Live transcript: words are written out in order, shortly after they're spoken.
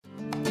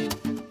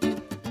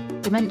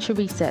dementia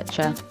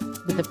researcher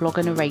with a blog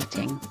and a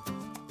rating.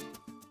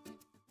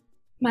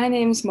 My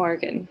name's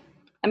Morgan.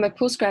 I'm a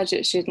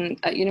postgraduate student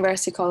at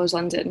University College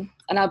London,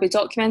 and I'll be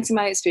documenting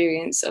my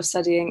experience of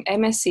studying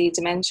MSc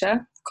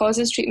Dementia,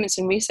 Causes, Treatments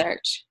and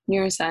Research,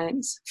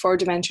 Neuroscience for a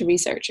dementia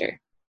researcher.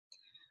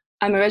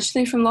 I'm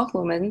originally from Loch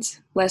Lomond,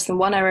 less than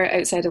 1 hour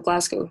outside of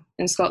Glasgow,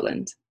 in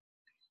Scotland.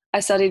 I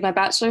studied my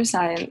Bachelor of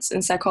Science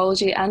in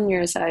Psychology and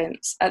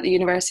Neuroscience at the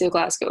University of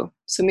Glasgow,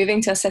 so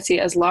moving to a city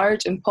as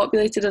large and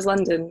populated as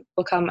London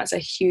will come as a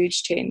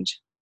huge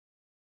change.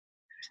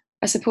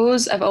 I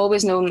suppose I've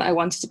always known that I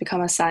wanted to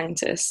become a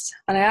scientist,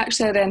 and I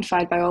actually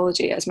identified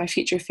biology as my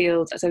future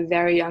field at a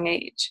very young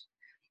age.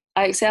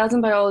 I excelled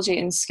in biology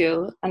in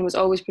school and was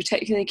always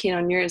particularly keen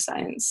on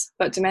neuroscience,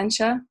 but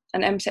dementia,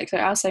 and in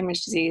particular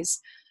Alzheimer's disease,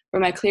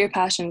 were my clear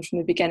passion from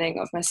the beginning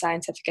of my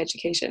scientific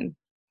education.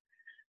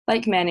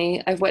 Like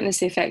many, I've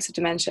witnessed the effects of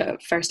dementia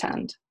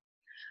firsthand.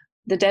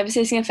 The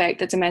devastating effect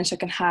that dementia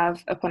can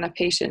have upon a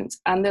patient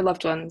and their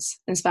loved ones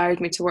inspired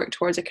me to work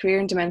towards a career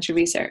in dementia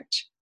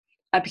research.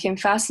 I became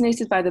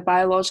fascinated by the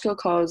biological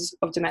cause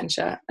of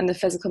dementia and the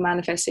physical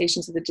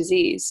manifestations of the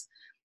disease,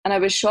 and I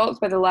was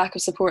shocked by the lack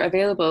of support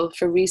available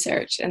for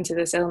research into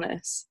this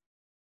illness.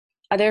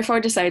 I therefore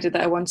decided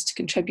that I wanted to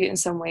contribute in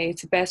some way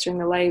to bettering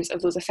the lives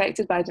of those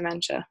affected by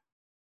dementia.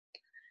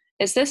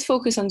 It's this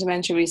focus on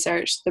dementia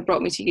research that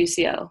brought me to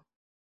UCL.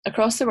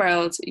 Across the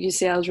world,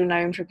 UCL is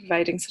renowned for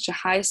providing such a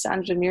high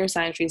standard of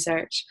neuroscience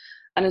research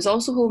and is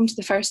also home to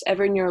the first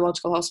ever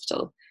neurological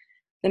hospital,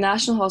 the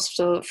National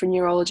Hospital for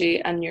Neurology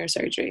and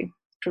Neurosurgery,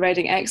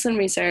 providing excellent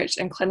research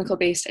and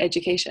clinical-based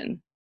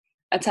education.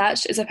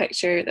 Attached is a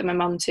picture that my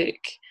mum took,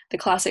 the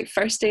classic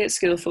first day at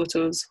school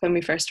photos when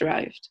we first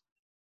arrived.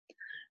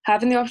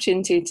 Having the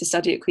opportunity to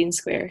study at Queen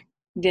Square,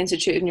 the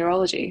Institute of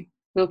Neurology,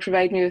 will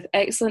provide me with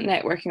excellent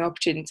networking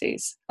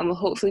opportunities and will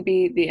hopefully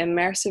be the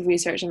immersive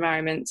research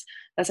environment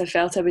that I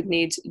felt I would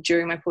need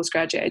during my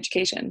postgraduate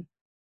education.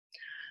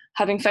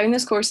 Having found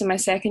this course in my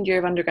second year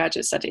of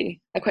undergraduate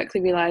study, I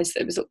quickly realised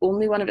that it was the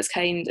only one of its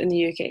kind in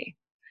the UK.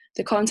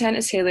 The content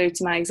is tailored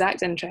to my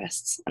exact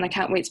interests, and I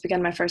can't wait to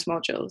begin my first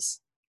modules.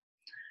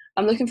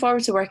 I'm looking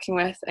forward to working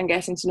with and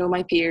getting to know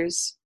my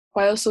peers,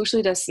 while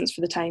socially distanced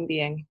for the time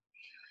being,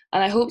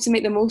 and I hope to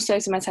make the most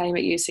out of my time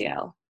at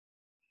UCL.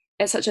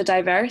 It's such a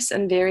diverse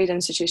and varied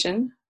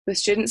institution, with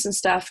students and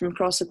staff from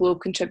across the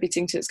globe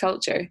contributing to its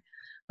culture, and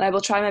I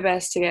will try my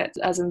best to get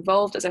as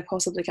involved as I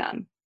possibly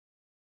can.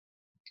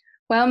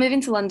 While moving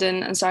to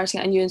London and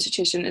starting at a new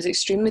institution is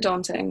extremely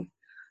daunting,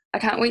 I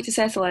can't wait to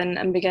settle in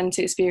and begin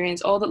to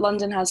experience all that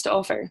London has to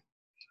offer,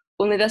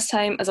 only this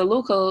time as a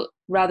local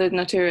rather than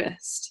a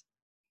tourist.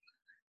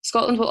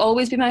 Scotland will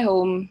always be my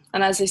home,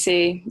 and as they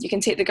say, you can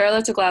take the girl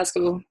out of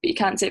Glasgow, but you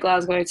can't take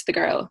Glasgow out of the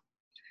girl.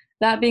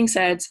 That being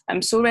said,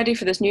 I'm so ready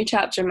for this new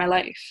chapter in my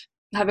life.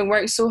 Having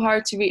worked so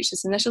hard to reach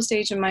this initial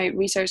stage in my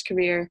research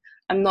career,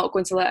 I'm not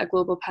going to let a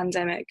global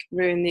pandemic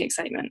ruin the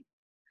excitement.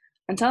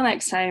 Until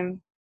next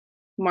time,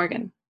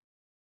 Morgan.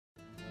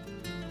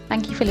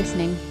 Thank you for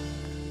listening.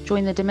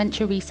 Join the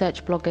Dementia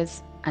Research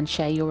bloggers and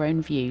share your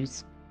own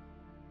views.